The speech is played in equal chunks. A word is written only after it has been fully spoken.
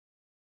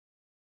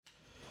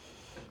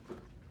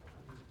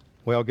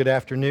Well, good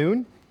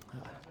afternoon.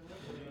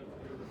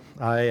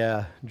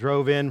 I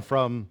drove in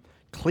from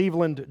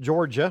Cleveland,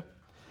 Georgia,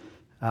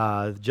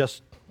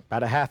 just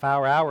about a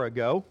hour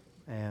ago,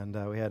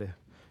 and we had a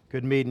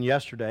good meeting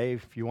yesterday.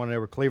 If you want to know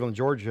where Cleveland,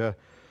 Georgia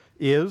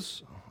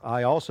is,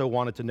 I also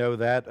wanted to know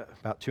that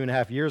about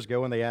 2.5 years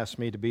ago when they asked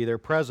me to be their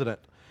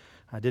president.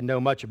 I didn't know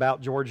much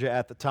about Georgia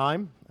at the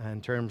time. In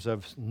terms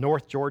of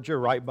North Georgia,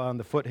 right on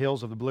the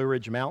foothills of the Blue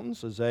Ridge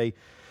Mountains, is a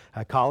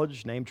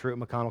college named Truett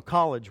McConnell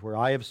College, where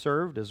I have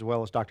served, as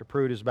well as Dr.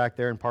 Pruitt is back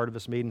there and part of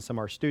this meeting. Some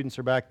of our students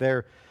are back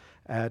there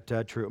at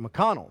Truett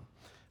McConnell.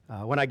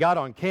 When I got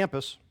on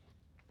campus,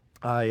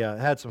 I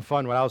had some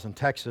fun. When I was in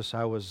Texas,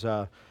 I was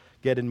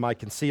getting my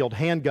concealed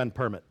handgun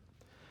permit.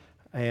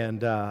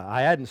 And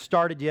I hadn't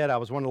started yet. I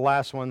was one of the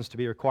last ones to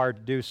be required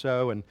to do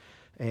so.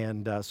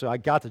 And so I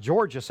got to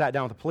Georgia, sat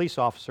down with a police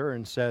officer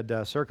and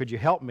said, "Sir, could you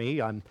help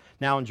me? I'm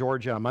now in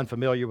Georgia. I'm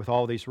unfamiliar with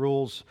all these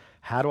rules.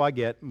 How do I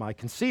get my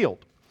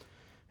concealed?"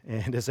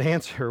 And his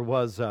answer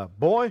was,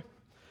 "Boy,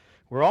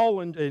 we're all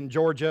in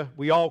Georgia.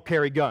 We all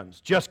carry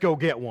guns. Just go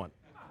get one."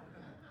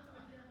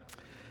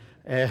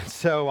 And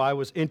so I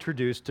was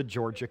introduced to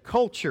Georgia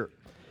culture.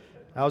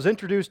 I was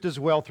introduced as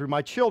well through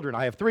my children.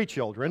 I have 3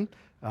 children,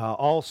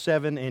 all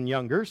 7 and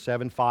younger,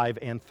 7, 5,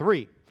 and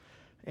 3.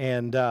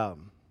 And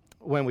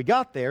when we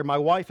got there, my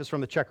wife is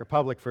from the Czech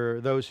Republic,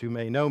 for those who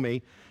may know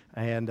me,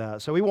 and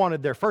so we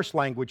wanted their first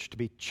language to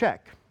be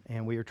Czech,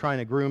 and we were trying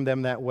to groom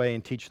them that way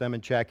and teach them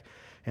in Czech,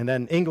 and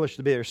then English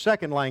to be their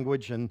second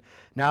language, and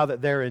now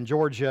that they're in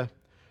Georgia,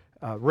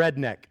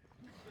 redneck.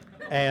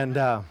 And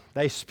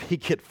they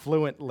speak it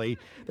fluently.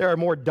 There are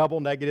more double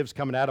negatives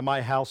coming out of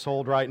my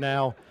household right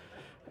now,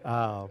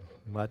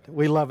 but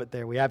we love it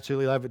there. We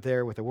absolutely love it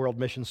there with the World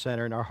Mission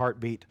Center and our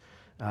heartbeat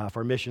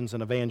for missions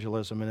and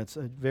evangelism, and it's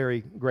a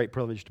very great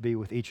privilege to be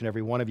with each and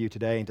every one of you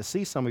today and to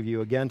see some of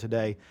you again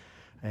today.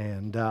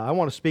 And I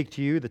want to speak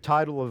to you. The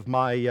title of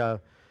my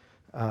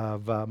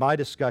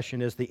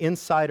discussion is The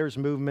Insiders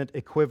Movement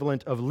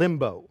Equivalent of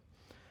Limbo,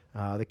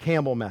 the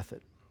CAMEL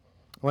method.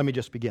 Let me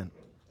just begin.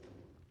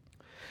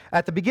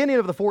 At the beginning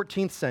of the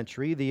 14th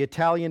century, the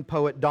Italian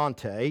poet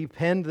Dante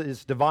penned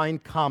his Divine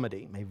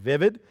Comedy, a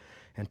vivid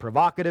and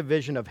provocative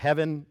vision of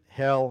heaven,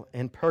 hell,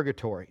 and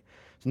purgatory.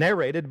 It's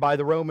narrated by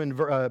the Roman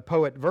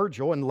poet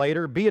Virgil and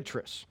later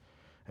Beatrice,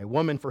 a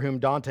woman for whom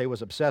Dante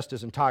was obsessed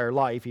his entire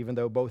life, even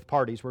though both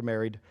parties were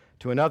married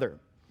to another.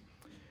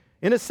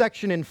 In his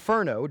section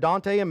Inferno,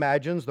 Dante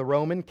imagines the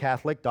Roman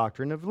Catholic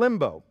doctrine of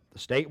limbo, the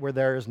state where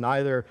there is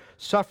neither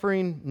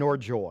suffering nor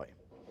joy.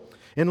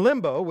 In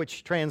limbo,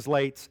 which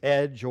translates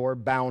edge or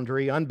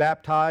boundary,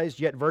 unbaptized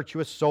yet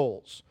virtuous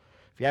souls.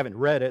 If you haven't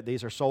read it,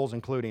 these are souls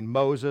including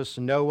Moses,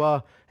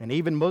 Noah, and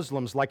even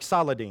Muslims like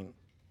Saladin,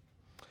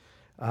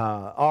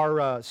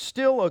 are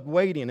still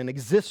awaiting and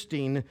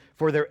existing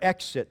for their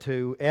exit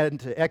to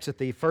exit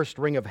the first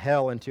ring of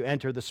hell and to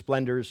enter the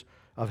splendors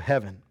of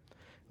heaven.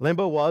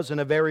 Limbo was, in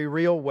a very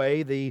real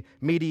way, the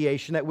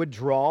mediation that would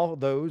draw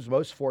those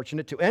most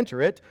fortunate to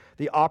enter it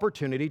the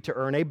opportunity to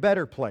earn a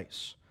better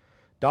place.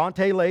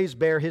 Dante lays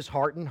bare his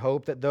heart and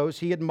hope that those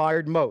he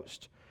admired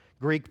most,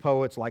 Greek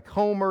poets like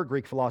Homer,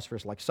 Greek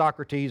philosophers like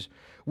Socrates,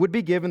 would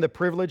be given the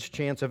privileged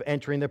chance of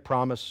entering the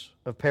promise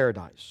of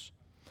paradise.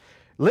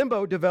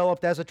 Limbo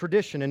developed as a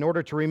tradition in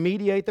order to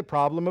remediate the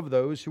problem of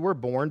those who were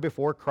born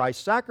before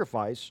Christ's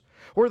sacrifice,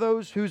 or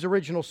those whose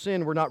original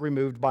sin were not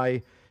removed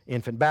by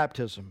infant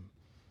baptism.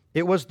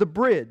 It was the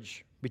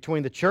bridge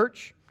between the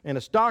church and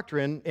its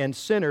doctrine and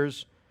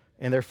sinners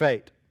and their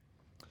fate.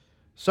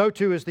 So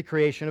too is the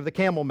creation of the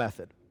CAMEL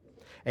method,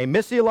 a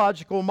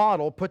missiological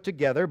model put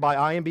together by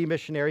IMB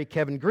missionary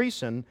Kevin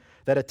Greeson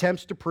that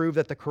attempts to prove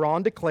that the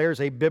Quran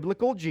declares a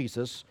biblical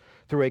Jesus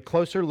through a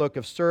closer look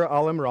of Surah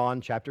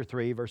Al-Imran, chapter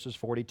 3, verses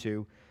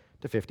 42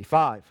 to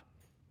 55.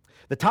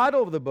 The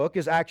title of the book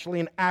is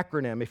actually an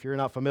acronym. If you're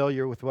not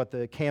familiar with what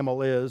the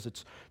CAMEL is,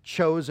 it's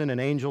chosen, and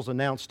angels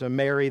announced to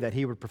Mary that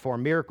he would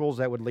perform miracles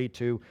that would lead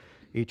to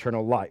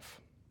eternal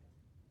life.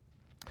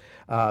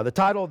 The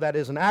title of that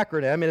is an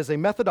acronym. It is a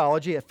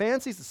methodology. It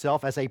fancies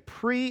itself as a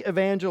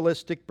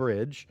pre-evangelistic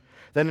bridge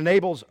that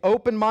enables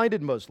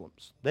open-minded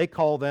Muslims. They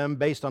call them,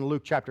 based on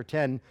Luke chapter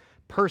 10,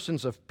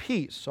 persons of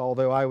peace,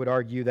 although I would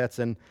argue that's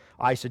an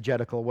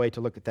eisegetical way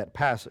to look at that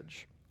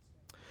passage.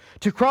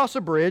 To cross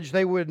a bridge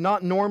they would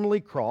not normally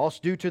cross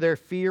due to their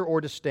fear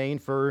or disdain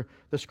for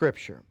the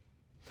Scripture.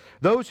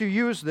 Those who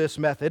use this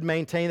method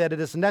maintain that it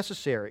is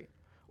necessary,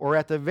 or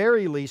at the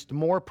very least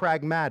more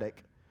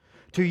pragmatic,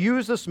 to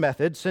use this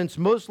method since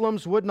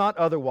Muslims would not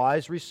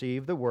otherwise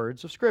receive the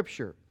words of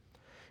Scripture.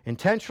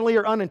 Intentionally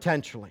or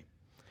unintentionally,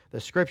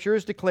 the Scripture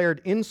is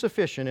declared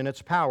insufficient in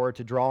its power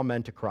to draw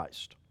men to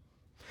Christ.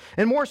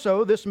 And more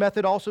so, this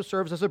method also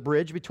serves as a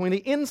bridge between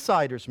the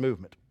insiders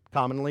movement,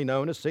 commonly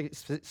known as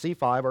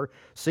C5 or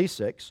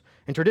C6,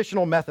 and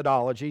traditional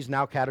methodologies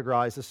now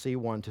categorized as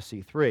C1 to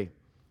C3.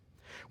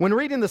 When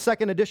reading the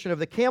second edition of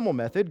the CAMEL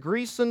method,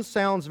 Greeson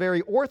sounds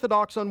very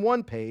orthodox on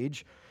one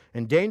page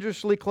and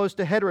dangerously close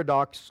to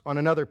heterodox on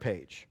another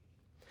page.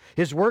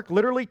 His work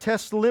literally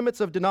tests the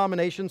limits of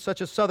denominations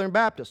such as Southern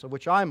Baptists, of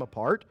which I'm a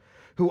part,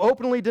 who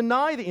openly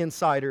deny the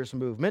insiders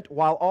movement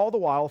while all the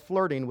while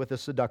flirting with a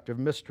seductive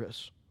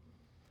mistress.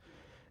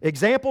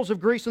 Examples of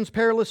Greason's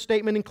perilous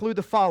statement include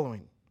the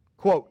following,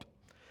 quote,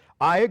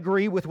 "I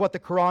agree with what the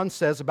Quran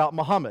says about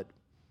Muhammad,"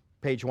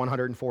 page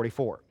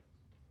 144.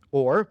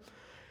 Or,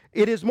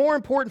 "It is more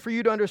important for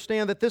you to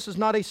understand that this is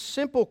not a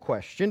simple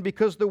question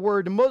because the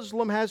word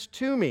Muslim has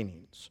two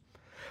meanings.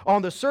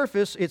 On the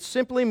surface, it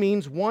simply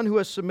means one who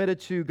has submitted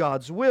to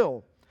God's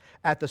will.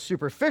 At the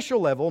superficial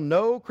level,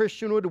 no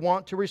Christian would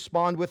want to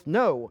respond with,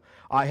 'No,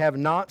 I have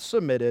not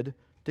submitted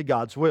to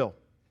God's will.'"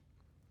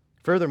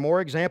 Furthermore,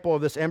 example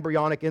of this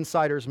embryonic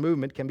insiders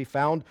movement can be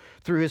found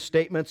through his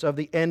statements of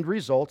the end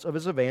results of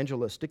his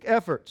evangelistic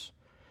efforts.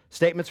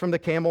 Statements from the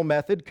CAMEL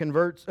method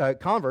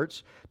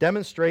converts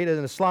demonstrate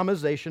an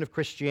Islamization of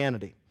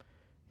Christianity.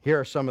 Here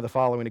are some of the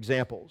following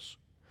examples.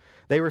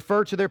 They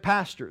refer to their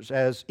pastors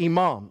as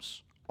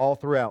imams all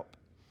throughout.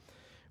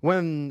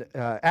 When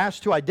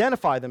asked to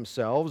identify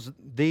themselves,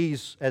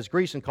 these, as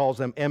Greason calls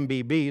them,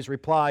 MBBs,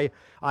 reply,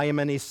 "I am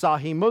an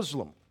Isahi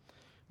Muslim."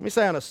 Let me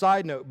say on a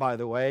side note, by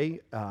the way,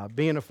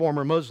 being a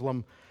former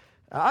Muslim,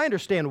 I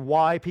understand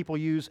why people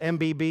use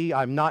MBB.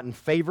 I'm not in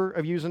favor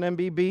of using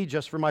MBB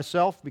just for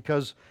myself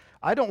because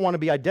I don't want to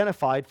be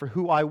identified for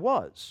who I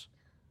was.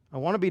 I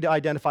want to be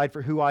identified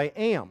for who I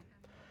am.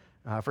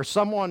 For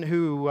someone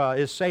who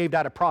is saved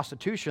out of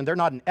prostitution, they're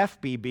not an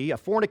FBB, a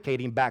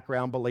fornicating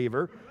background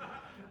believer,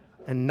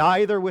 and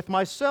neither with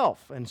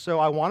myself. And so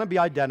I want to be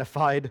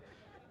identified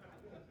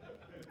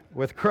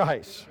with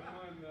Christ.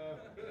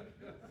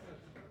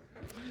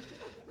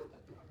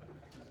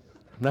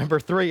 Number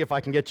 3, if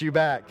I can get you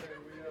back.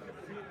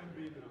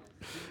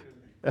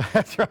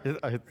 That's right.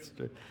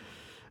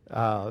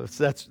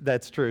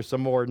 That's true.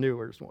 Some more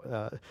newer.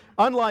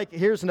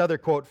 Here's another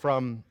quote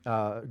from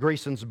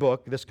Greason's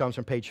book. This comes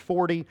from page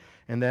 40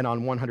 and then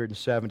on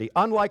 170.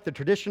 "Unlike the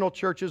traditional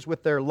churches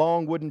with their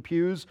long wooden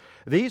pews,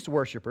 these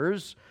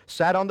worshipers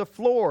sat on the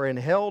floor and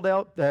held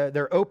out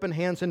their open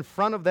hands in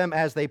front of them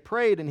as they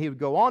prayed," and he would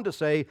go on to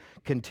say,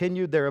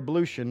 "continued their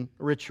ablution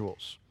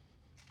rituals."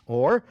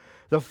 Or,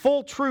 "The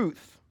full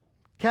truth,"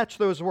 catch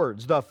those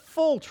words, "the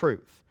full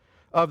truth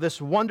of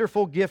this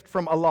wonderful gift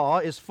from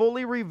Allah is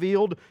fully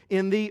revealed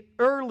in the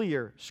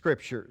earlier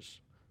scriptures,"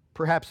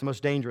 perhaps the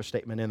most dangerous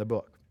statement in the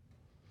book.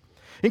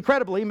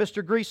 Incredibly,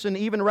 Mr. Greason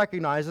even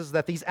recognizes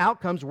that these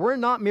outcomes were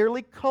not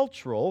merely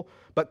cultural,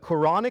 but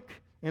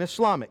Quranic and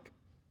Islamic.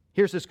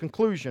 Here's his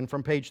conclusion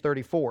from page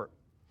 34.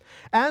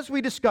 "As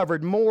we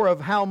discovered more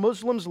of how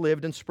Muslims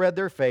lived and spread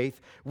their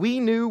faith, we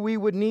knew we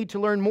would need to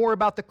learn more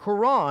about the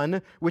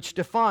Quran, which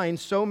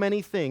defines so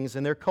many things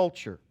in their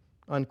culture."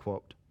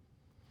 Unquote.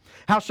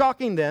 How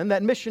shocking, then,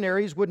 that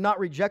missionaries would not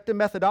reject a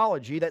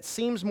methodology that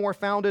seems more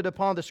founded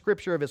upon the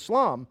scripture of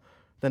Islam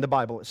than the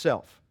Bible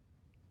itself.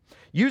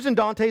 Using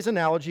Dante's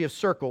analogy of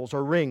circles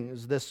or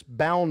rings, this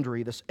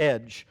boundary, this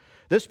edge,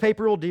 this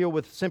paper will deal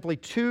with simply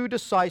 2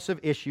 decisive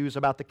issues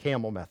about the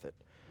CAMEL method.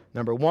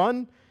 Number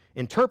 1,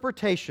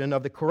 interpretation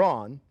of the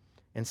Quran,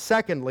 and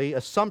secondly,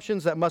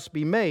 assumptions that must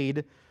be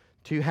made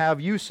to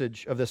have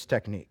usage of this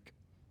technique.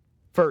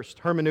 First,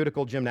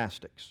 hermeneutical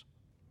gymnastics.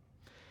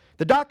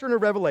 The doctrine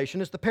of revelation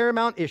is the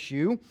paramount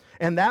issue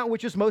and that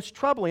which is most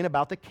troubling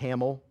about the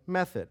CAMEL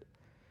method.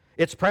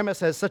 Its premise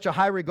has such a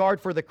high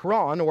regard for the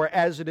Quran, or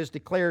as it is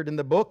declared in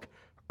the book,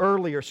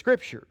 earlier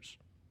scriptures.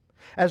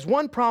 As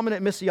one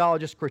prominent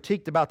missiologist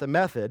critiqued about the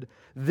method,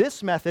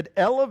 this method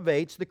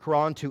elevates the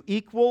Quran to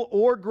equal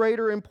or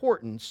greater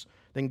importance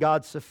than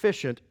God's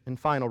sufficient and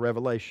final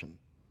revelation.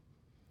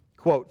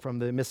 Quote from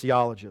the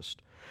missiologist,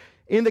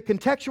 "In the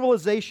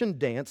contextualization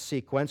dance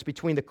sequence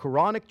between the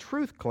Quranic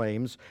truth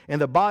claims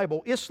and the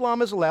Bible,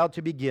 Islam is allowed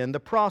to begin the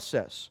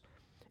process.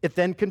 It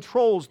then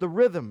controls the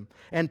rhythm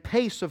and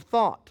pace of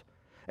thought.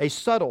 A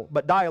subtle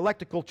but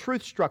dialectical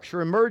truth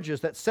structure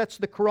emerges that sets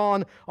the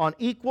Quran on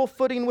equal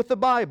footing with the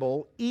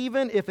Bible,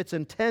 even if it's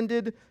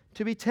intended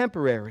to be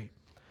temporary.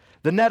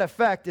 The net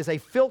effect is a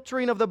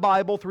filtering of the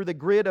Bible through the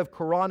grid of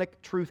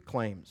Quranic truth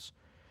claims,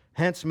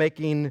 hence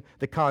making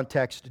the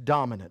context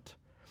dominant.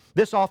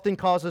 This often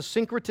causes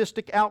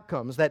syncretistic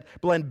outcomes that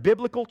blend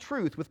biblical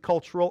truth with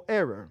cultural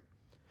error.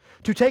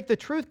 To take the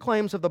truth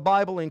claims of the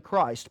Bible in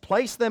Christ,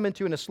 place them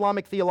into an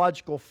Islamic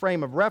theological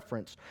frame of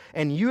reference,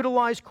 and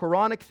utilize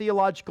Quranic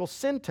theological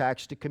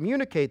syntax to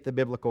communicate the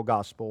biblical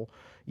gospel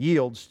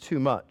yields too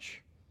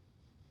much.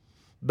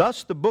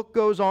 Thus, the book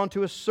goes on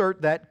to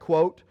assert that,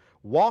 quote,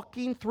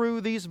 walking through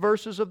these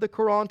verses of the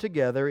Quran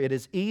together, it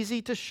is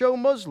easy to show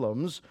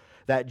Muslims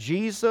that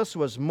Jesus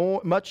was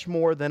much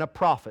more than a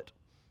prophet.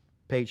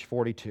 Page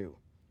 42.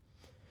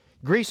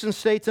 Greason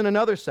states in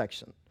another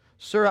section,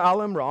 Surah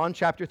Al-Imran,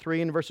 chapter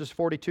 3, and verses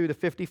 42 to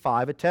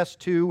 55, attests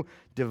to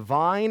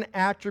divine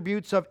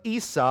attributes of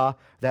Isa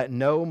that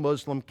no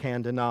Muslim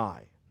can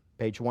deny.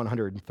 Page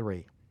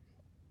 103.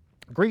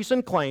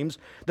 Greason claims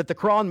that the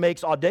Quran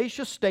makes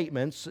audacious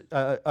statements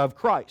of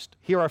Christ.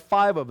 Here are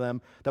 5 of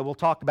them that we'll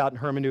talk about in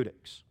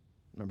hermeneutics.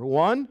 Number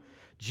 1,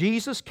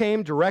 Jesus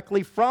came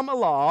directly from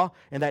Allah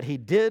and that he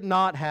did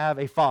not have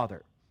a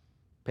father.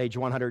 Page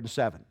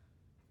 107.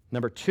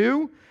 Number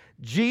 2,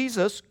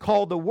 Jesus,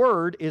 called the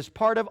Word, is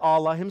part of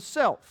Allah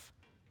himself.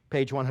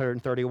 Page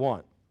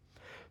 131.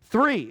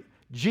 3,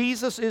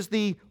 Jesus is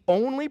the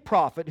only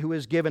prophet who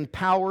is given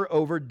power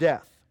over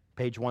death.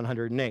 Page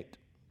 108.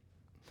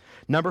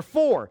 Number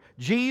 4,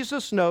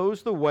 Jesus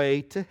knows the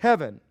way to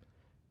heaven.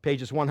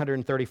 Pages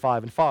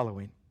 135 and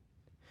following.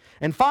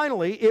 And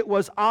finally, it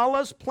was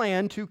Allah's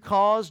plan to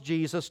cause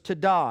Jesus to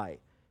die.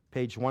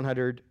 Page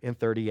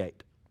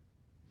 138.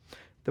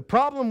 The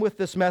problem with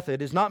this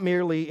method is not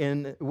merely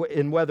in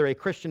whether a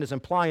Christian is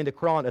implying the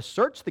Quran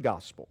asserts the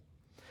gospel,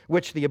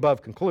 which the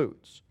above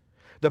concludes.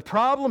 The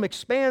problem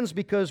expands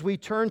because we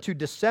turn to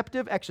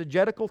deceptive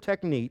exegetical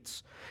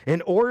techniques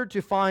in order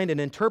to find an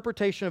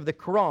interpretation of the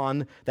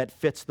Quran that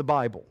fits the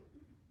Bible.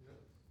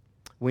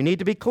 We need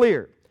to be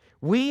clear.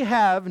 We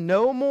have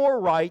no more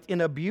right in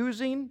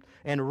abusing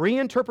and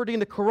reinterpreting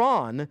the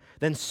Quran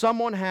than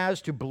someone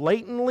has to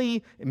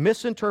blatantly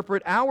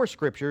misinterpret our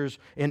scriptures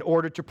in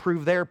order to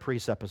prove their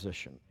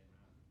presupposition.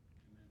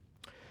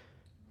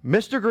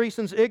 Mr.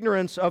 Greason's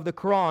ignorance of the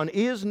Quran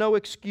is no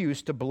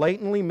excuse to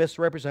blatantly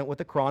misrepresent what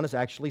the Quran is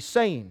actually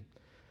saying.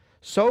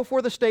 So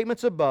for the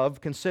statements above,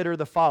 consider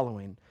the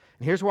following.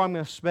 And here's where I'm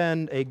going to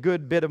spend a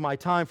good bit of my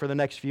time for the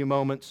next few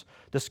moments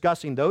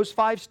discussing those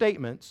 5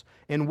 statements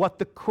and what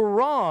the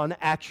Quran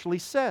actually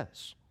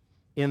says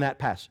in that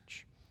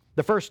passage.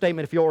 The first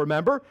statement, if you'll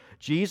remember,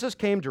 Jesus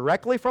came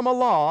directly from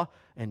Allah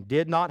and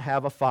did not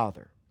have a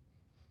father.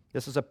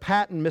 This is a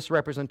patent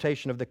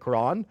misrepresentation of the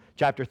Quran,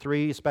 chapter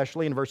 3,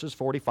 especially in verses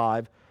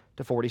 45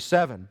 to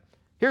 47.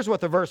 Here's what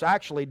the verse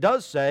actually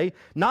does say,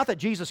 not that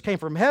Jesus came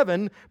from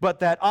heaven, but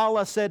that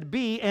Allah said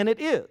be, and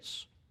it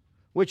is,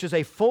 which is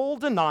a full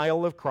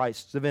denial of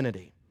Christ's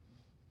divinity.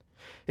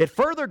 It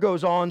further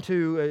goes on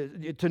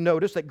to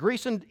notice that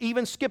Greason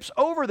even skips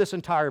over this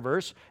entire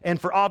verse,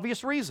 and for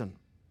obvious reason.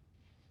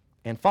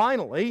 And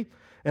finally,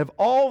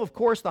 of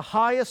course, the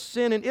highest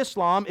sin in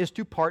Islam is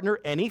to partner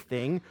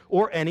anything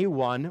or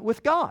anyone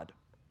with God.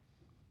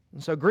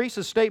 And so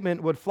Greason's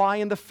statement would fly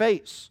in the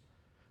face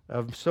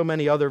of so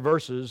many other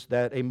verses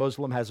that a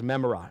Muslim has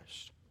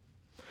memorized.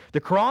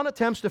 The Quran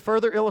attempts to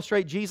further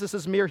illustrate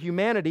Jesus' mere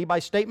humanity by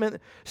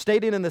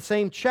stating in the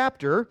same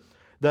chapter,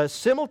 the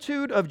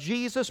similitude of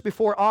Jesus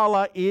before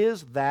Allah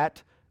is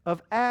that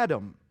of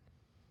Adam.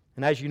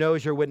 And as you know,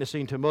 as you're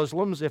witnessing to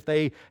Muslims, if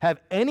they have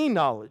any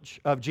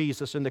knowledge of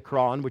Jesus in the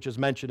Quran, which is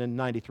mentioned in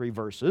 93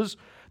 verses,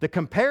 the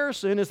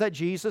comparison is that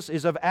Jesus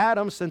is of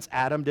Adam, since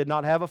Adam did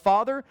not have a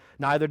father,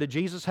 neither did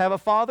Jesus have a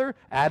father,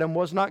 Adam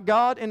was not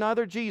God, and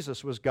neither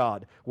Jesus was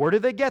God. Where do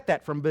they get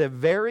that? From the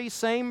very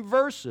same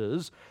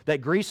verses that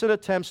Greason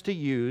attempts to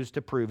use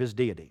to prove his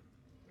deity.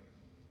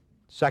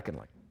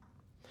 Secondly,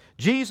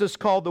 Jesus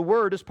called the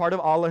Word as part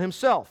of Allah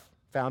himself,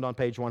 found on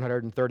page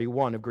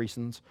 131 of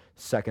Greason's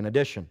second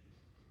edition.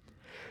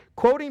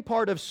 Quoting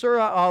part of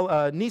Surah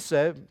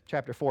Al-Nisa,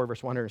 chapter 4,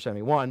 verse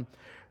 171,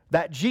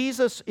 that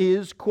Jesus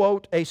is,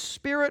 quote, a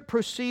spirit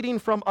proceeding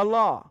from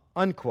Allah,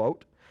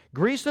 unquote,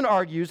 Greason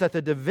argues that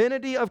the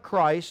divinity of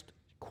Christ,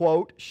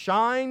 quote,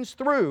 shines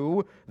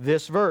through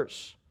this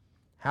verse.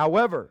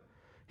 However,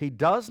 he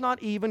does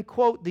not even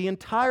quote the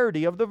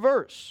entirety of the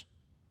verse.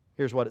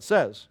 Here's what it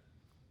says.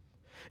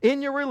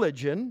 In your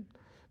religion,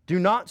 do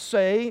not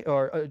say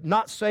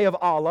of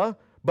Allah,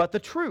 but the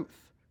truth.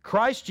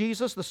 Christ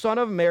Jesus, the Son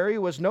of Mary,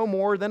 was no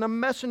more than a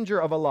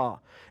messenger of Allah,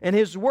 and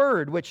his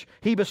word which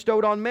he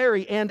bestowed on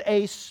Mary, and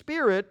a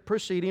spirit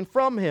proceeding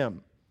from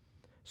him.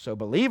 So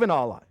believe in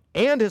Allah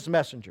and his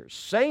messengers.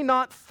 Say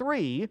not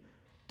 3,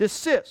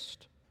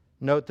 desist.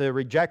 Note the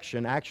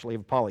rejection actually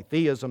of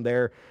polytheism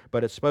there,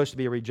 but it's supposed to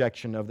be a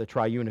rejection of the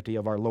triunity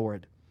of our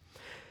Lord.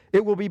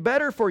 It will be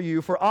better for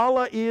you, for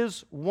Allah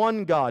is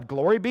one God.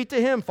 Glory be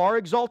to him, far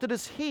exalted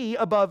is he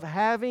above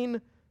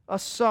having a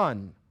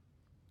son.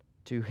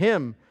 To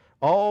him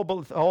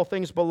all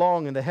things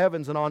belong in the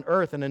heavens and on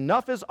earth, and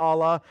enough is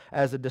Allah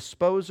as a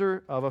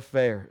disposer of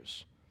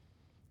affairs.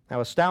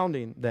 How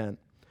astounding, then,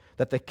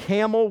 that the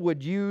CAMEL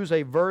would use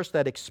a verse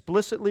that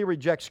explicitly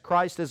rejects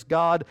Christ as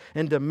God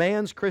and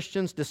demands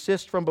Christians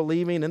desist from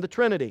believing in the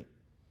Trinity.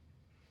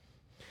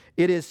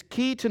 It is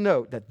key to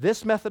note that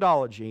this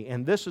methodology,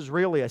 and this is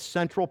really a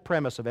central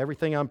premise of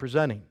everything I'm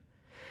presenting,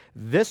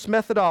 this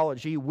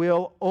methodology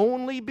will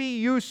only be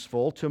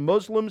useful to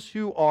Muslims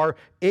who are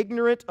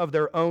ignorant of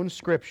their own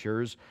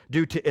scriptures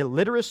due to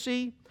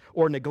illiteracy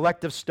or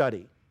neglect of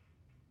study.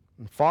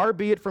 And far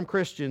be it from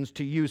Christians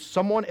to use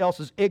someone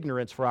else's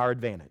ignorance for our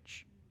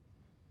advantage.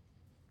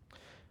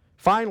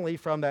 Finally,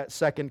 from that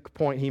second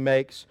point he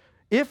makes,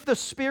 if the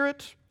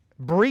Spirit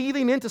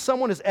breathing into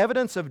someone is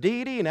evidence of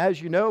deity, and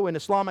as you know in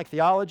Islamic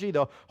theology,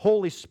 the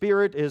Holy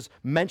Spirit is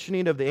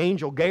mentioning of the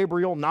angel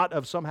Gabriel, not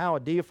of somehow a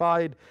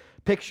deified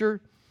picture,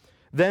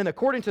 then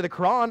according to the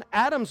Quran,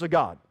 Adam's a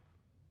god,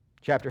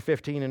 chapter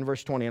 15 and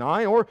verse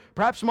 29, or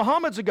perhaps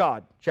Muhammad's a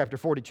god, chapter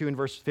 42 and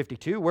verse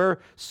 52, where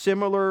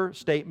similar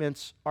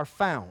statements are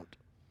found.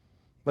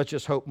 Let's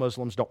just hope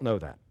Muslims don't know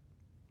that.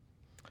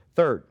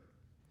 Third,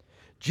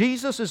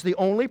 Jesus is the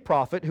only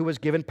prophet who was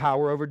given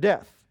power over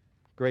death.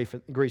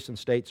 Greason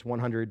states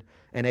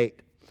 108.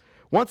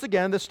 Once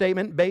again, the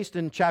statement, based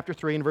in chapter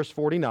 3 and verse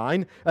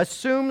 49,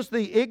 assumes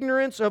the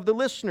ignorance of the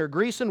listener.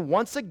 Greason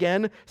once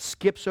again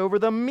skips over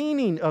the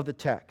meaning of the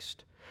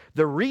text.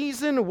 The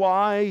reason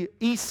why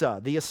Isa,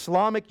 the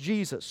Islamic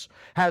Jesus,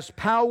 has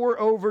power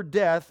over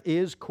death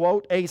is,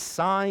 quote, a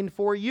sign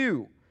for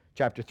you,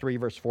 chapter 3,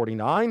 verse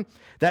 49,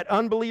 that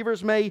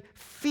unbelievers may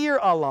fear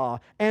Allah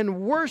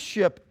and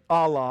worship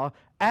Allah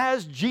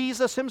as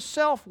Jesus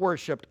himself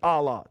worshiped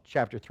Allah,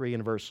 chapter 3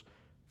 and verse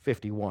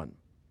 51.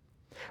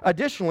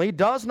 Additionally,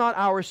 does not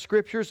our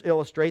scriptures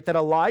illustrate that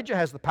Elijah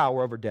has the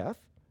power over death?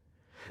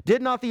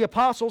 Did not the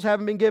apostles,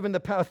 having been given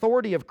the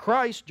authority of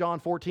Christ, John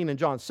 14 and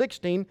John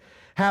 16,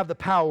 have the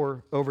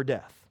power over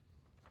death?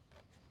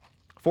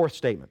 Fourth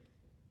statement,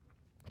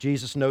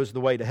 Jesus knows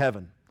the way to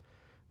heaven.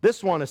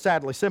 This one is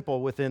sadly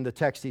simple within the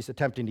text he's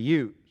attempting to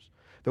use.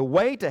 The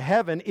way to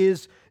heaven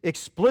is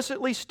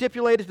explicitly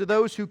stipulated to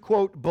those who,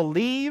 quote,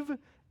 believe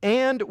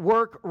and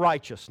work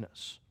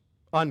righteousness,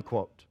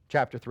 unquote,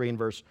 chapter 3 and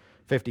verse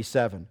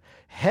 57.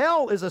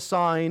 Hell is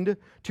assigned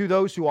to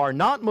those who are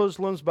not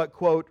Muslims but,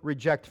 quote,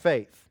 reject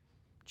faith,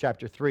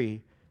 chapter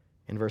 3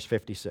 and verse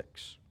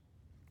 56.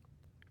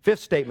 Fifth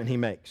statement he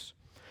makes.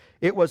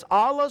 It was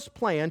Allah's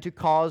plan to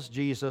cause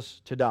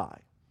Jesus to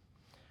die.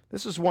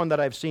 This is one that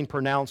I've seen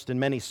pronounced in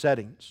many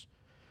settings.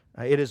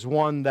 It is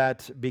one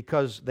that,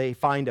 because they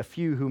find a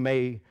few who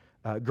may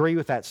agree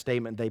with that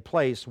statement, they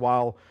place,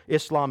 while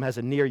Islam has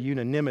a near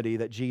unanimity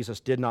that Jesus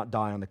did not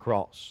die on the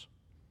cross.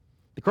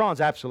 The Quran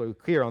is absolutely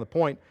clear on the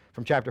point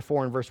from chapter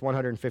 4 and verse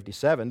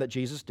 157 that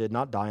Jesus did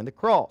not die on the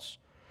cross.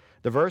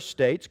 The verse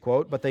states,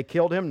 quote, but they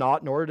killed him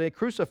not, nor did they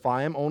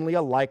crucify him, only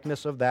a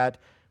likeness of that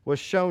was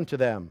shown to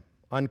them,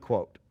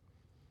 unquote.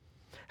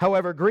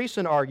 However,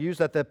 Greason argues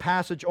that the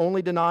passage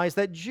only denies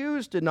that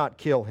Jews did not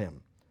kill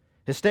him.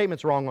 His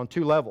statement's wrong on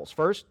two levels.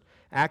 First,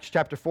 Acts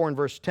chapter 4 and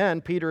verse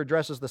 10, Peter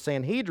addresses the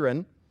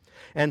Sanhedrin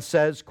and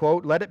says,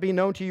 quote, let it be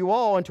known to you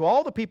all and to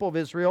all the people of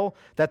Israel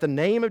that the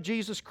name of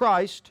Jesus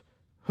Christ,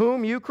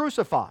 whom you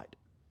crucified.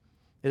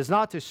 It is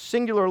not to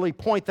singularly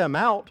point them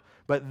out,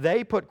 but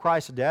they put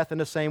Christ to death in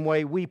the same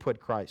way we put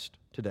Christ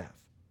to death.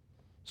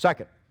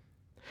 Second,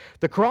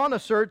 the Quran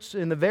asserts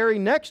in the very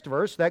next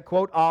verse that,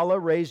 quote, Allah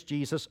raised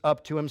Jesus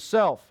up to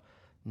himself,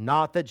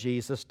 not that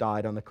Jesus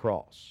died on the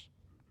cross.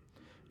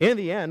 In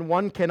the end,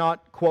 one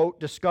cannot, quote,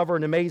 discover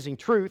an amazing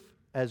truth,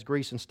 as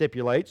Greason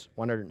stipulates,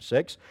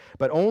 106,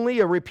 but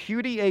only a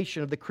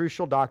repudiation of the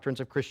crucial doctrines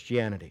of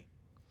Christianity.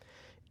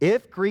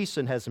 If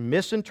Greason has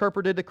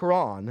misinterpreted the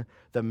Quran,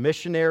 the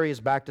missionary is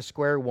back to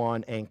square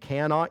one and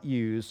cannot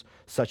use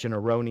such an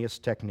erroneous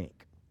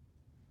technique.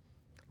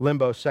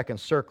 Limbo, second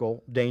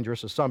circle,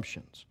 dangerous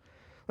assumptions.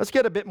 Let's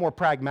get a bit more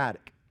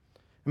pragmatic.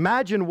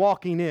 Imagine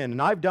walking in,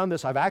 and I've done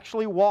this, I've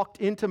actually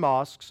walked into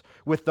mosques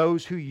with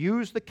those who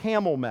use the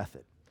CAMEL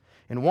method.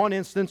 In one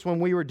instance, when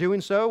we were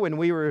doing so, when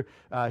we were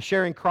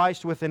sharing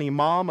Christ with an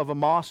imam of a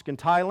mosque in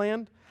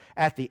Thailand,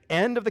 at the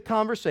end of the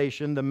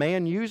conversation, the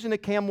man using the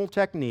CAMEL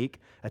technique,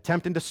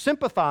 attempting to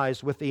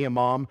sympathize with the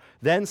imam,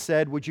 then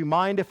said, would you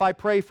mind if I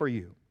pray for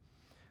you?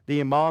 The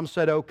imam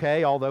said,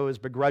 okay, although it was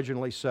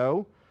begrudgingly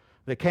so.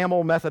 The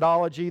CAMEL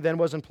methodology then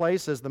was in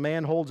place as the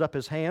man holds up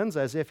his hands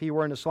as if he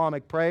were an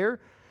Islamic prayer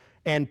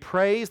and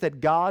prays that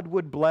God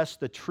would bless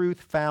the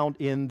truth found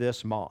in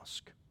this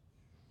mosque.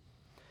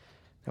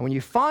 And when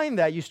you find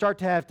that, you start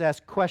to have to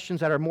ask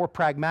questions that are more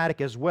pragmatic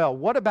as well.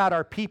 What about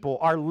our people,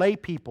 our lay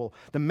people,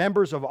 the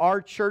members of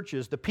our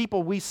churches, the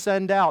people we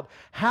send out?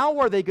 How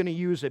are they going to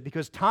use it?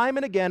 Because time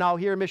and again, I'll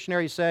hear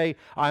missionaries say,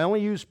 I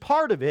only use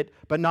part of it,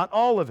 but not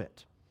all of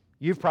it.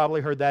 You've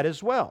probably heard that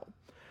as well.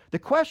 The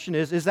question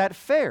is that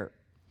fair?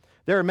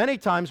 There are many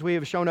times we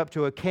have shown up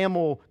to a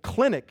CAMEL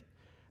clinic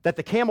that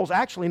the CAMEL's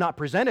actually not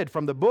presented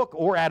from the book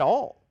or at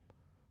all,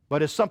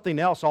 but is something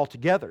else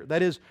altogether.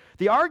 That is,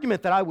 the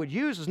argument that I would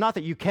use is not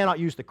that you cannot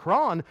use the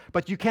Quran,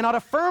 but you cannot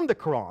affirm the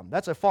Quran.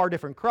 That's a far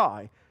different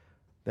cry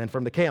than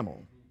from the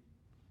CAMEL.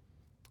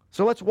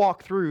 So let's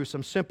walk through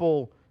some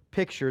simple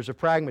pictures of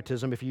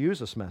pragmatism if you use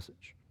this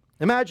message.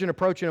 Imagine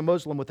approaching a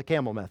Muslim with the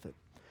CAMEL method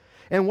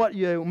and what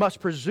you must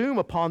presume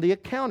upon the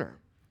encounter.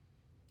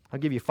 I'll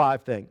give you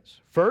 5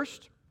 things.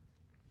 First,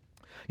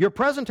 your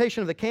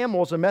presentation of the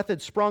CAMEL is a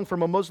method sprung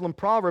from a Muslim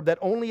proverb that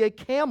only a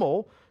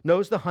camel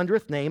knows the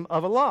 100th name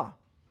of Allah.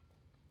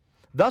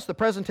 Thus, the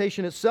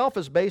presentation itself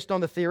is based on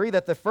the theory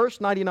that the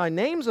first 99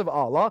 names of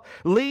Allah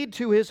lead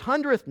to His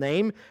 100th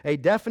name, a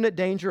definite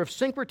danger of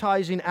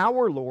syncretizing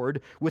our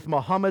Lord with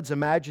Muhammad's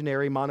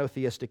imaginary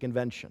monotheistic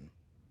invention.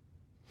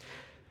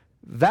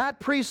 That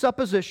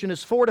presupposition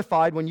is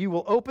fortified when you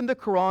will open the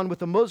Quran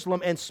with a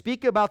Muslim and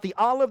speak about the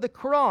Allah of the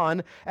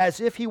Quran as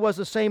if He was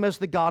the same as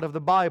the God of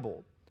the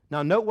Bible.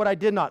 Now, note what I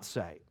did not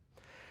say.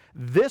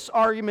 This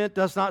argument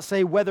does not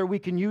say whether we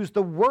can use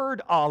the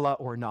word Allah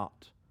or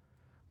not,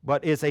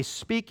 but is a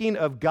speaking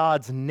of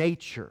God's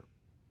nature,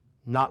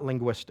 not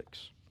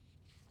linguistics.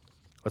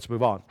 Let's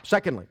move on.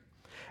 Secondly,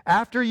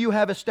 after you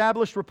have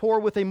established rapport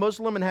with a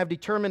Muslim and have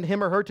determined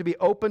him or her to be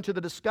open to the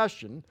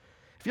discussion,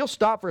 If you'll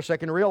stop for a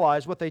second and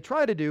realize what they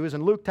try to do is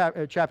in Luke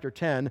chapter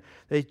 10,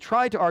 they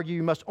try to argue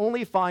you must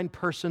only find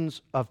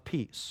persons of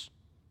peace.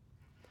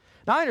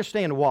 Now, I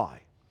understand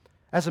why.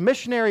 As a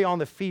missionary on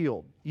the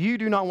field, you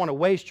do not want to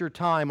waste your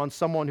time on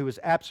someone who is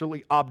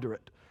absolutely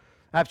obdurate,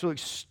 absolutely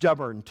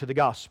stubborn to the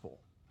gospel.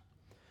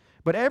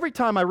 But every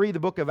time I read the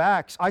book of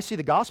Acts, I see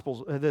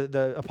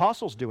the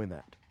apostles doing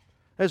that.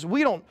 As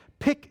we don't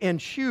pick and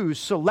choose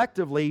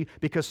selectively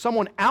because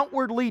someone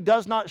outwardly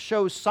does not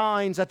show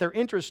signs that they're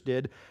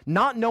interested,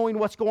 not knowing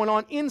what's going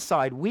on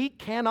inside. We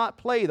cannot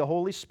play the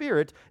Holy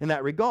Spirit in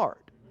that regard.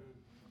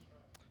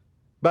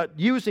 But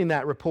using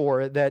that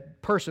rapport,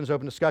 that person's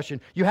open discussion,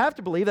 you have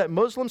to believe that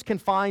Muslims can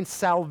find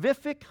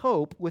salvific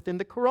hope within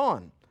the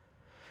Quran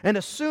and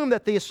assume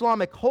that the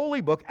Islamic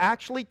holy book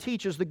actually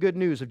teaches the good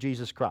news of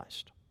Jesus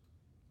Christ.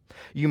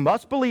 You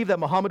must believe that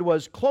Muhammad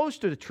was close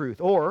to the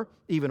truth, or,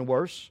 even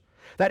worse,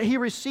 that he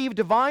received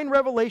divine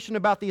revelation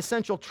about the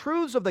essential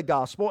truths of the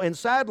gospel, and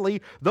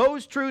sadly,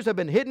 those truths have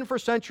been hidden for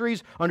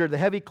centuries under the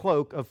heavy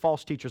cloak of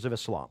false teachers of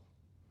Islam.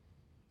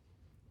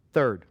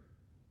 Third,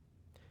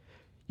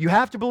 you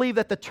have to believe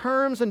that the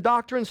terms and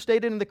doctrines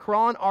stated in the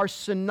Quran are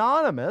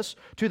synonymous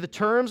to the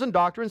terms and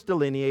doctrines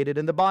delineated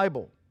in the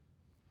Bible.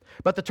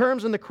 But the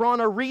terms in the Quran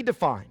are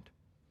redefined.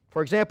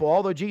 For example,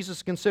 although Jesus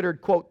is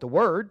considered, quote, the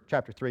Word,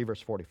 chapter 3,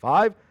 verse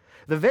 45,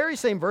 the very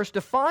same verse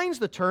defines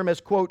the term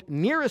as, quote,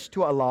 nearest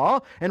to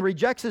Allah and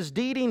rejects his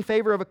deity in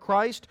favor of a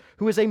Christ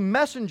who is a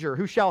messenger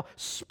who shall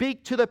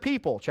speak to the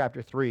people,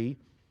 chapter 3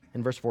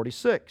 and verse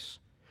 46.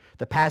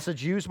 The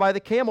passage used by the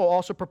camel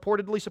also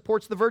purportedly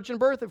supports the virgin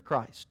birth of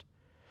Christ.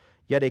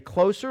 Yet a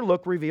closer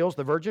look reveals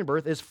the virgin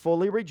birth is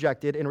fully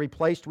rejected and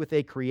replaced with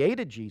a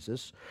created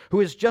Jesus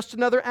who is just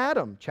another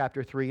Adam,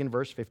 chapter 3 and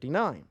verse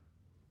 59.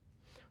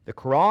 The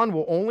Quran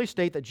will only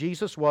state that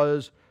Jesus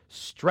was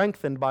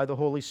strengthened by the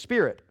Holy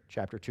Spirit,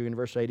 chapter 2 and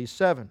verse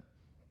 87.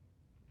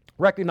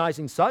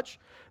 Recognizing such,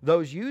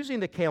 those using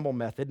the camel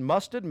method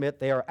must admit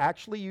they are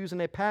actually using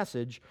a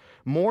passage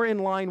more in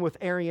line with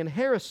Arian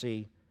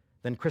heresy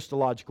than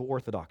Christological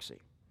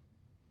orthodoxy.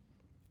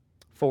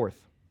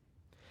 Fourth,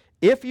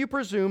 if you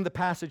presume the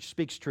passage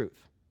speaks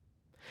truth,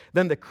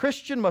 then the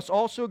Christian must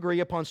also agree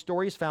upon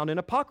stories found in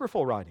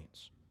apocryphal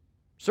writings.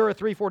 Surah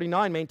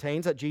 349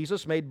 maintains that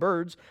Jesus made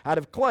birds out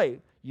of clay.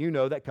 You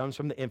know that comes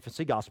from the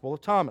infancy Gospel of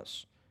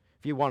Thomas.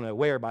 If you want to know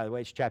where, by the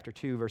way, it's chapter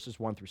 2, verses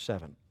 1 through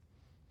 7.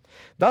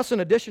 Thus,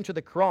 in addition to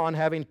the Quran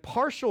having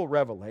partial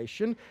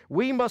revelation,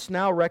 we must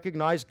now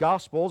recognize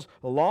Gospels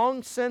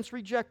long since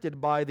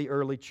rejected by the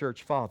early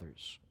church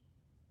fathers.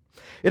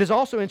 It is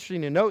also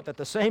interesting to note that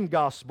the same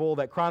Gospel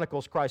that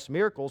chronicles Christ's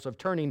miracles of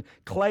turning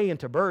clay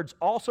into birds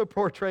also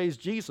portrays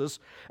Jesus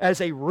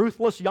as a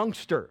ruthless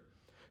youngster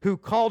who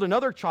called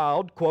another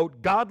child,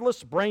 quote,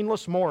 godless,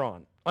 brainless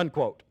moron,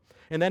 unquote,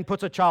 and then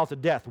puts a child to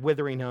death,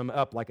 withering him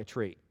up like a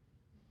tree.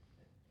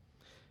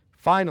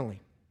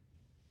 Finally,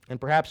 and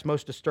perhaps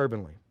most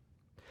disturbingly,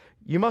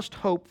 you must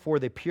hope for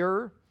the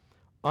pure,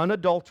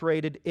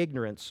 unadulterated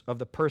ignorance of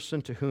the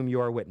person to whom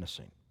you are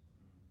witnessing.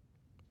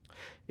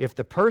 If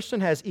the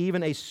person has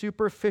even a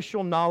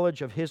superficial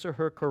knowledge of his or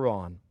her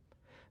Quran,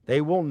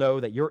 they will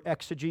know that your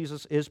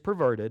exegesis is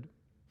perverted,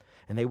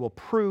 and they will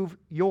prove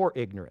your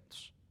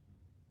ignorance.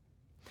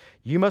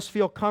 You must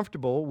feel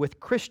comfortable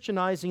with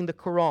Christianizing the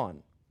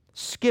Quran,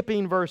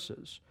 skipping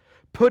verses,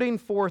 putting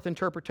forth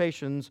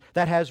interpretations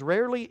that has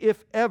rarely,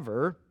 if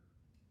ever,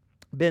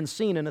 been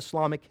seen in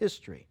Islamic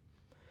history.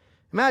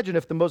 Imagine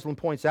if the Muslim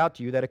points out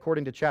to you that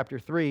according to chapter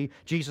 3,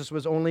 Jesus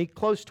was only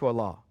close to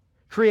Allah,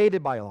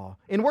 created by Allah,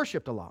 and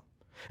worshipped Allah.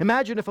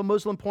 Imagine if a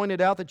Muslim pointed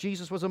out that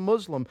Jesus was a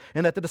Muslim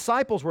and that the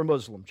disciples were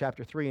Muslim,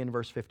 chapter 3 and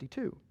verse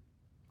 52.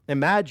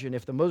 Imagine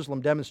if the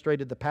Muslim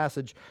demonstrated the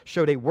passage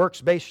showed a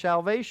works-based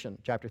salvation,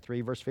 chapter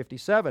 3, verse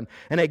 57,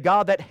 and a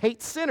God that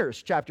hates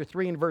sinners, chapter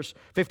 3 and verse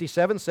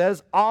 57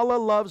 says, Allah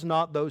loves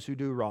not those who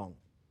do wrong.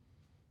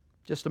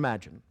 Just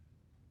imagine.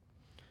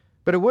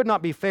 But it would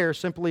not be fair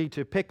simply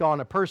to pick on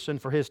a person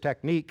for his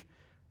technique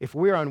if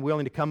we're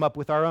unwilling to come up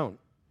with our own.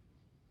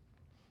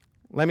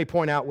 Let me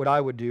point out what I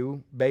would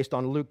do based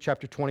on Luke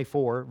chapter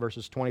 24,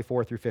 verses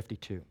 24 through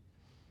 52.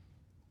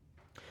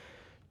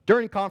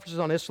 During conferences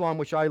on Islam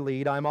which I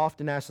lead, I'm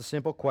often asked the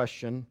simple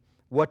question,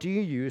 what do you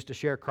use to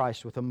share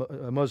Christ with a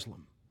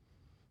Muslim?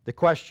 The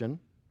question,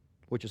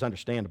 which is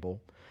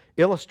understandable,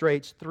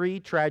 illustrates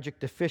three tragic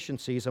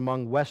deficiencies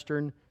among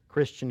Western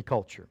Christian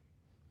culture.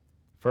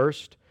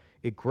 First,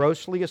 it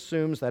grossly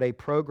assumes that a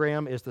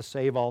program is the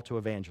save-all to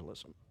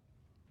evangelism.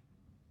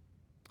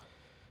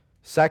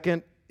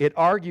 Second, it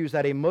argues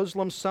that a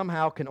Muslim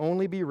somehow can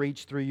only be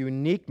reached through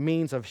unique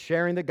means of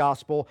sharing the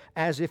gospel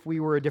as if we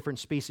were a different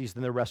species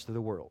than the rest of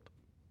the world.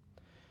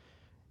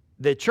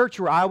 The church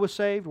where I was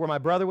saved, where my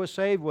brother was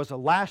saved, was the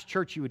last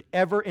church you would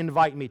ever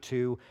invite me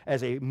to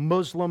as a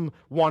Muslim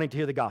wanting to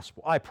hear the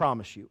gospel. I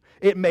promise you.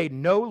 It made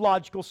no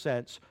logical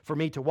sense for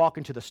me to walk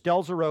into the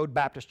Stelzer Road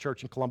Baptist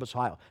Church in Columbus,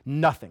 Ohio.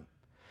 Nothing.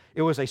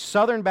 It was a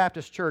Southern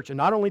Baptist church, and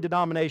not only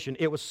denomination,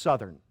 it was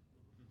Southern.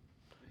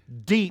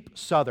 deep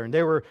Southern.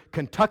 They were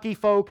Kentucky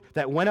folk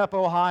that went up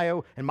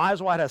Ohio and might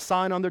as well had a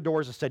sign on their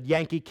doors that said,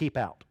 "Yankee, keep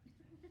out."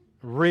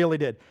 Really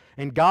did.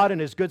 And God, in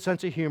His good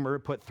sense of humor,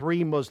 put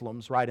 3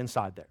 Muslims right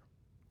inside there.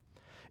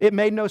 It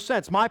made no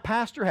sense. My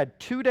pastor had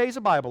 2 days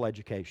of Bible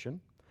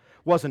education,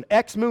 was an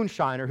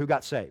ex-moonshiner who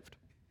got saved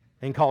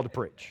and called to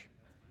preach.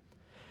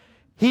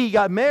 He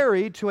got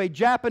married to a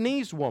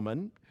Japanese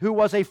woman who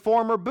was a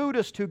former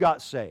Buddhist who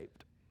got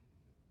saved.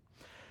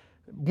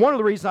 One of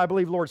the reasons I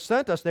believe the Lord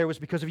sent us there was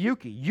because of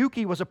Yuki.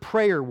 Yuki was a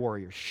prayer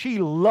warrior. She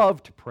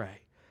loved to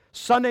pray.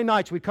 Sunday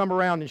nights we'd come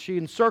around and she'd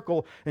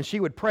encircle and she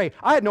would pray.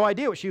 I had no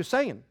idea what she was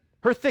saying.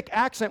 Her thick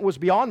accent was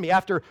beyond me.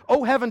 After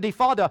 "Oh Heavenly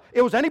Father,"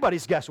 it was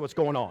anybody's guess what's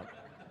going on.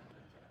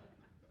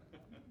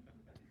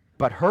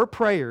 But her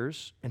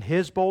prayers and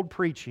his bold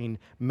preaching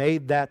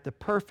made that the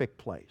perfect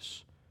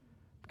place.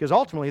 Because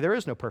ultimately there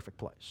is no perfect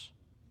place.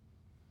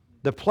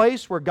 The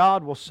place where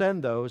God will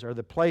send those are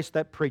the place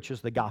that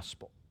preaches the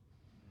gospel.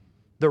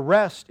 The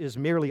rest is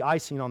merely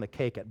icing on the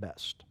cake at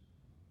best.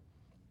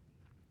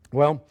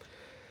 Well,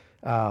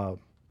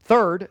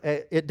 third,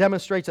 it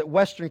demonstrates that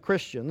Western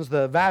Christians,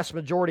 the vast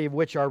majority of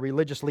which are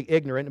religiously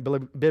ignorant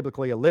and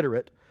biblically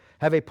illiterate,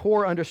 have a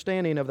poor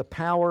understanding of the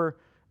power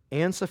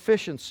and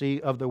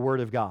sufficiency of the Word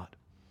of God.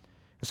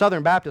 In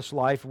Southern Baptist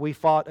life, we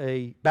fought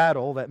a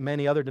battle that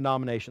many other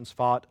denominations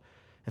fought,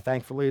 and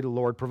thankfully the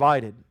Lord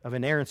provided, of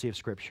inerrancy of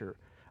Scripture.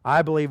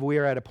 I believe we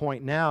are at a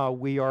point now,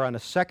 we are on a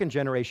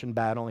second-generation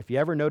battle. If you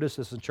ever notice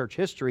this in church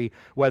history,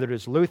 whether it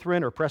is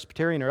Lutheran or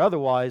Presbyterian or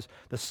otherwise,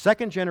 the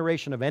second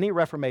generation of any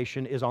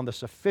Reformation is on the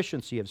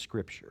sufficiency of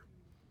Scripture.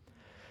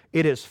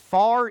 It is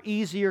far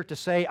easier to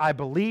say, "I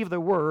believe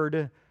the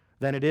Word,"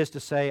 than it is to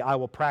say, "I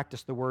will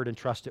practice the Word and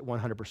trust it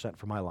 100%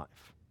 for my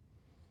life."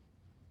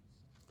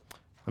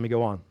 Let me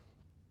go on.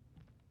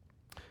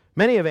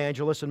 Many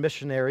evangelists and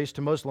missionaries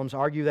to Muslims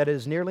argue that it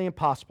is nearly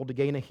impossible to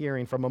gain a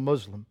hearing from a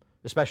Muslim,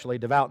 especially a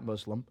devout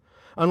Muslim,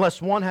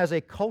 unless one has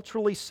a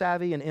culturally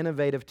savvy and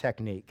innovative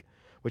technique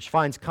which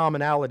finds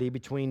commonality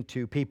between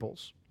two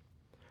peoples.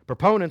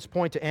 Proponents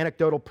point to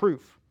anecdotal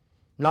proof,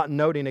 not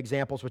noting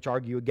examples which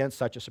argue against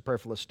such a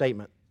superfluous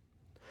statement.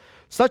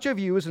 Such a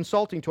view is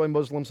insulting to a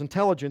Muslim's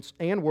intelligence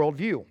and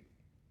worldview.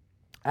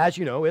 As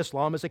you know,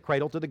 Islam is a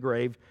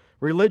cradle-to-the-grave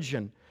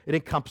religion. It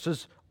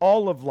encompasses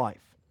all of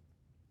life.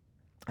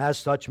 As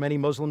such, many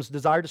Muslims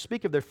desire to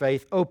speak of their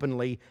faith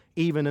openly,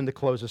 even in the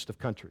closest of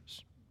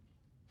countries.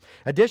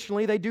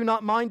 Additionally, they do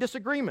not mind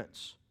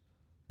disagreements,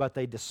 but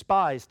they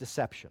despise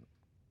deception.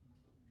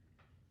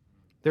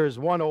 There is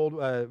one old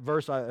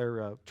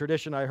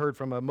tradition I heard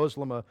from a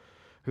Muslim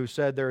who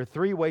said there are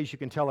 3 ways you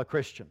can tell a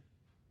Christian.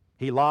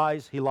 He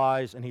lies,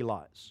 and he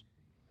lies.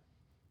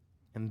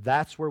 And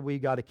that's where we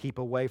got to keep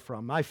away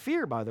from. My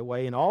fear, by the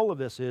way, in all of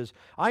this is,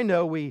 I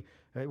know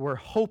we're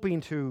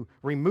hoping to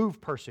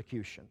remove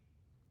persecution.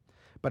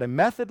 But a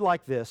method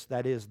like this,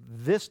 that is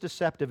this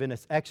deceptive in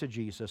its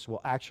exegesis,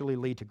 will actually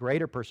lead to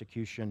greater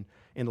persecution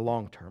in the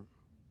long term.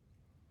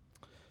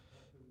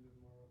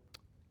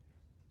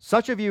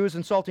 Such a view is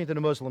insulting to the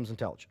Muslims'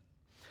 intelligence.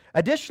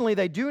 Additionally,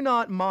 they do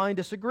not mind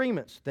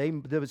disagreements. They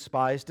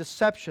despise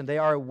deception. They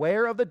are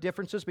aware of the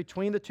differences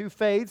between the two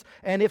faiths,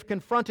 and if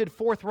confronted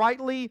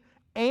forthrightly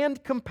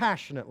and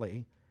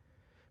compassionately,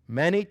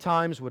 many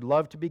times would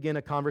love to begin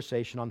a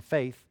conversation on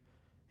faith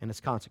and its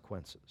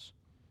consequences.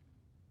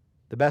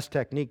 The best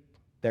technique,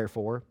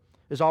 therefore,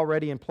 is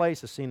already in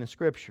place as seen in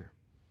Scripture.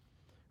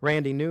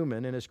 Randy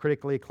Newman, in his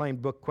critically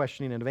acclaimed book,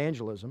 Questioning and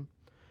Evangelism,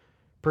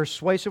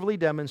 persuasively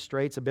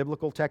demonstrates a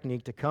biblical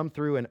technique to come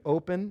through an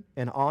open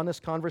and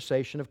honest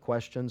conversation of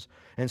questions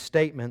and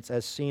statements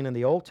as seen in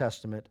the Old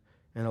Testament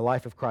and the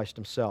life of Christ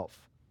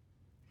Himself.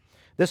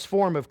 This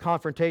form of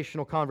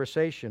confrontational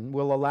conversation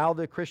will allow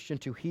the Christian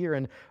to hear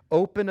an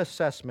open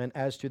assessment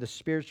as to the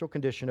spiritual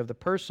condition of the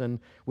person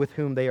with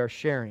whom they are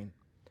sharing.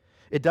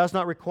 It does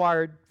not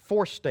require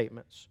forced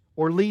statements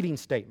or leading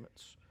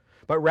statements,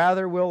 but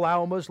rather will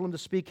allow a Muslim to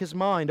speak his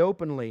mind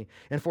openly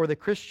and for the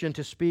Christian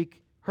to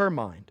speak her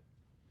mind.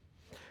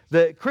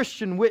 The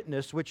Christian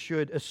witness, which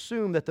should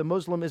assume that the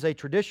Muslim is a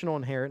traditional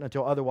adherent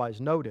until otherwise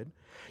noted,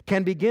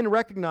 can begin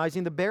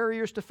recognizing the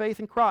barriers to faith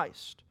in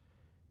Christ.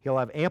 He'll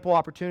have ample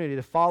opportunity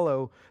to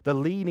follow the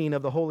leading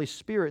of the Holy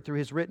Spirit through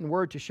His written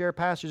word to share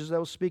passages that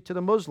will speak to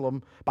the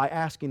Muslim by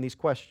asking these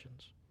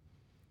questions.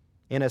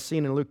 And as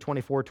seen in Luke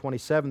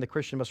 24:27, the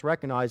Christian must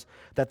recognize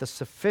that the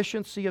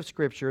sufficiency of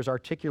Scripture is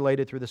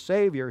articulated through the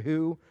Savior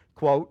who,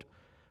 quote,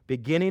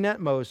 beginning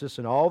at Moses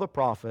and all the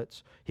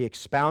prophets, He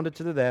expounded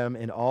to them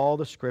in all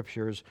the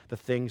Scriptures the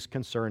things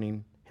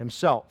concerning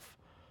Himself,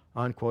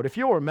 unquote. If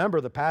you'll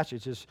remember, the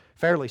passage is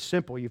fairly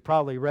simple. You've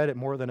probably read it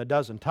more than a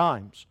dozen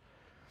times,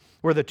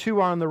 where the two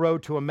are on the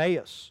road to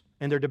Emmaus,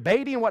 and they're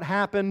debating what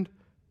happened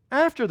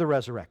after the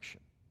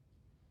resurrection.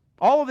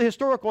 All of the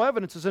historical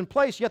evidence is in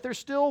place, yet they're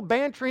still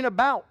bantering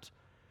about.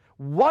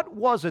 What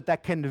was it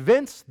that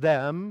convinced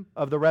them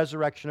of the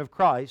resurrection of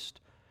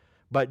Christ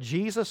but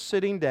Jesus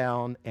sitting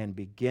down and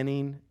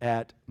beginning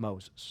at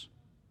Moses?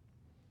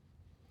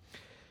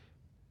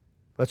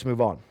 Let's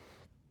move on.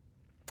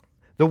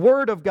 The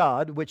Word of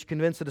God, which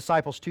convinced the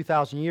disciples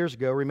 2,000 years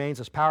ago, remains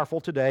as powerful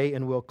today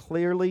and will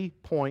clearly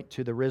point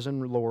to the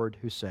risen Lord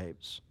who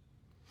saves.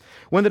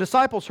 When the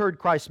disciples heard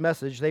Christ's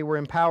message, they were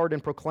empowered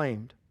and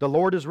proclaimed, "The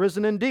Lord is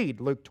risen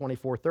indeed," Luke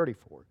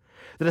 24:34.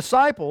 The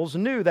disciples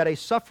knew that a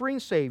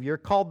suffering Savior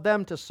called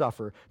them to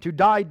suffer. To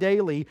die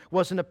daily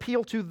was an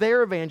appeal to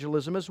their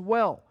evangelism as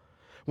well.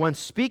 When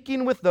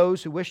speaking with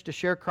those who wish to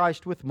share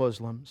Christ with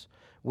Muslims,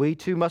 we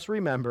too must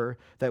remember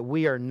that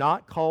we are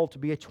not called to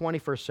be a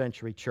 21st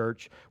century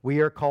church. We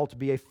are called to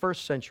be a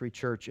first century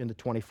church in the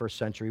 21st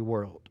century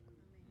world.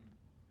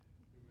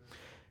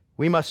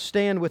 We must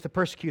stand with the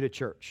persecuted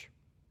church,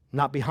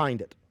 not behind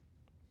it.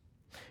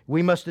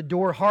 We must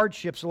endure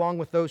hardships along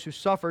with those who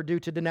suffer due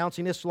to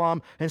denouncing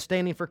Islam and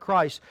standing for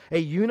Christ. A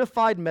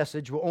unified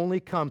message will only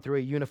come through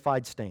a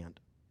unified stand.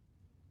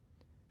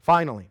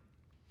 Finally,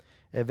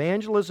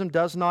 evangelism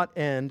does not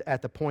end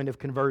at the point of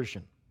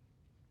conversion.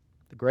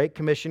 The Great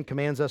Commission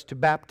commands us to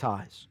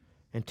baptize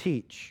and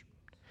teach.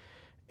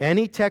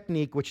 Any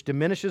technique which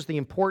diminishes the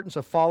importance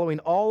of following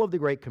all of the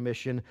Great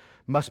Commission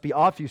must be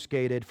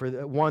obfuscated for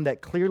the one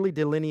that clearly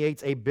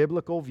delineates a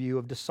biblical view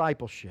of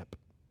discipleship.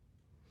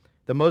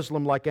 The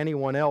Muslim, like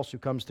anyone else who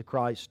comes to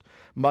Christ,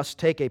 must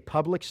take a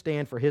public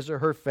stand for his or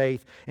her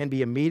faith and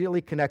be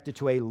immediately connected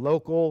to a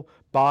local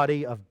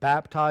body of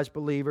baptized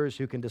believers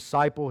who can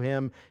disciple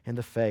him in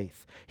the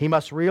faith. He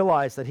must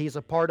realize that he's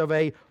a part of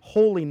a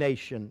holy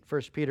nation,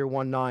 1 Peter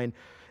 1:9,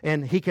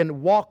 and he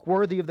can walk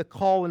worthy of the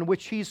call in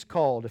which he's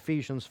called,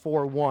 Ephesians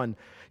 4:1.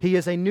 He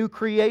is a new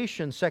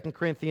creation, 2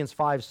 Corinthians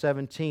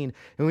 5:17,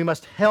 and we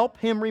must help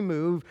him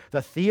remove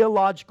the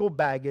theological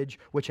baggage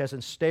which has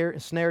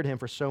ensnared him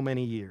for so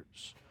many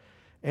years.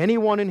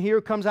 Anyone in here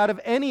who comes out of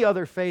any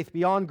other faith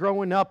beyond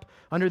growing up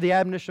under the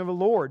admonition of the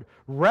Lord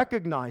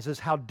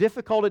recognizes how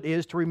difficult it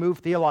is to remove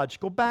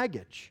theological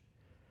baggage.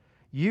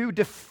 You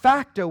de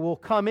facto will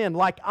come in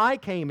like I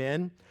came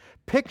in,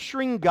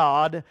 picturing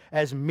God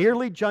as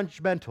merely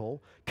judgmental,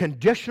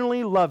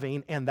 conditionally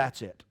loving, and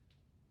that's it.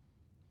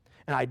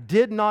 And I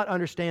did not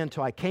understand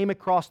until I came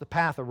across the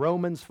path of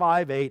Romans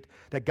 5:8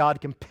 that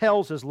God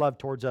compels His love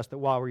towards us, that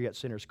while we were yet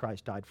sinners,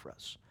 Christ died for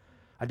us.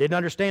 I didn't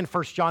understand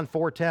 1 John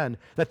 4:10,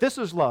 that this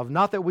is love,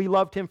 not that we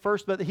loved Him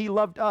first, but that He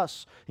loved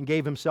us and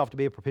gave Himself to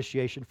be a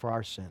propitiation for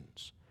our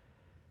sins.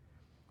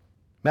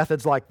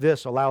 Methods like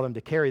this allow them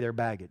to carry their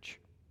baggage.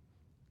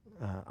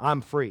 I'm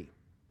free,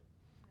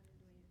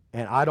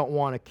 and I don't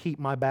want to keep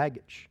my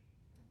baggage,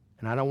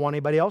 and I don't want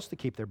anybody else to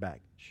keep their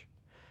baggage.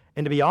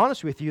 And to be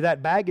honest with you,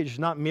 that baggage is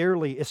not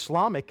merely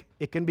Islamic,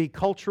 it can be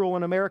cultural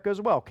in America as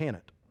well, can't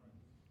it?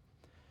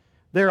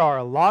 There are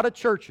a lot of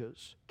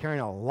churches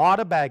carrying a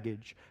lot of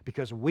baggage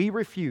because we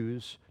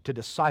refuse to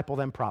disciple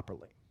them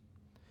properly.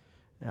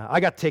 I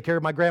got to take care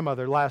of my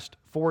grandmother the last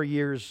 4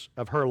 years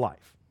of her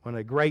life. One of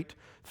the great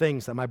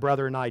things that my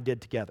brother and I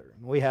did together.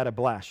 We had a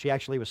blast. She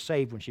actually was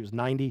saved when she was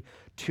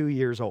 92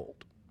 years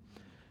old.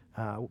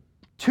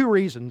 Two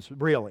reasons,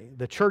 really.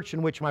 The church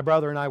in which my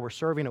brother and I were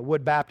serving at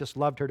Wood Baptist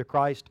loved her to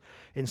Christ.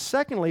 And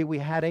secondly, we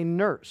had a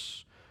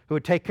nurse who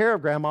would take care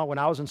of Grandma when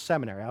I was in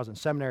seminary. I was in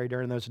seminary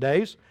during those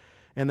days.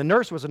 And the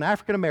nurse was an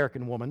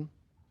African-American woman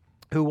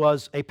who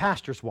was a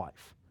pastor's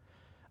wife.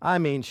 I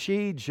mean,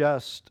 she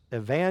just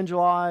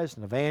evangelized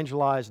and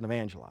evangelized and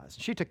evangelized.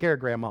 She took care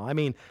of Grandma,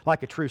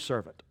 like a true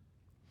servant.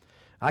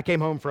 I came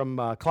home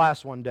from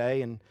class one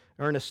day, and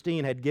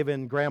Ernestine had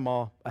given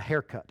Grandma a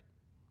haircut.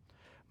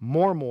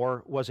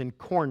 Mormor was in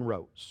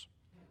cornrows.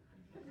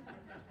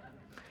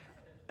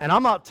 And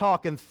I'm not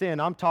talking thin,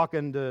 I'm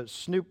talking the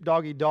Snoop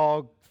Doggy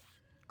Dogg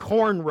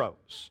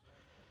cornrows.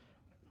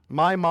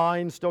 My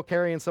mind, still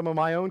carrying some of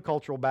my own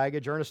cultural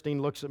baggage,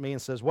 Ernestine looks at me and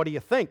says, "What do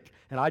you think?"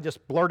 And I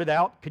just blurted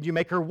out, "Could you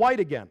make her white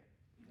again?"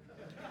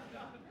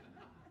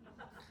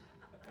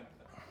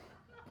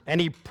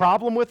 Any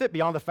problem with it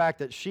beyond the fact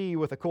that she,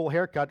 with a cool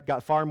haircut,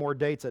 got far more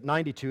dates at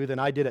 92 than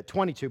I did at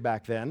 22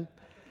 back then?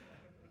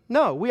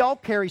 No, we all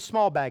carry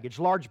small baggage,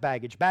 large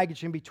baggage,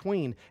 baggage in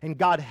between, and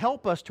God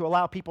help us to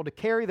allow people to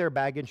carry their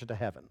baggage into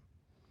heaven.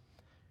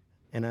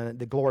 And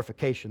the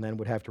glorification then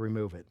would have to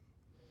remove it.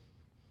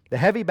 The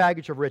heavy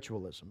baggage of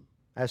ritualism,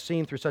 as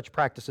seen through such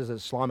practices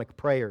as Islamic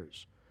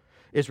prayers,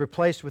 is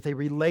replaced with a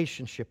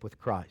relationship with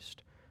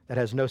Christ that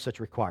has no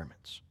such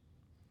requirements.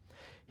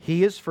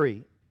 He is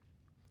free,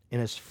 and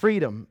His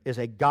freedom is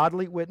a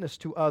godly witness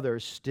to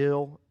others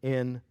still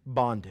in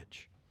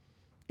bondage.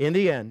 In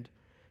the end,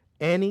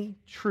 any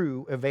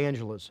true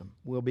evangelism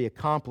will be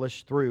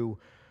accomplished through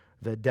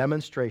the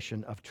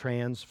demonstration of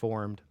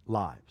transformed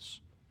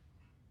lives,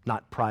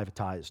 not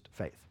privatized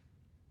faith.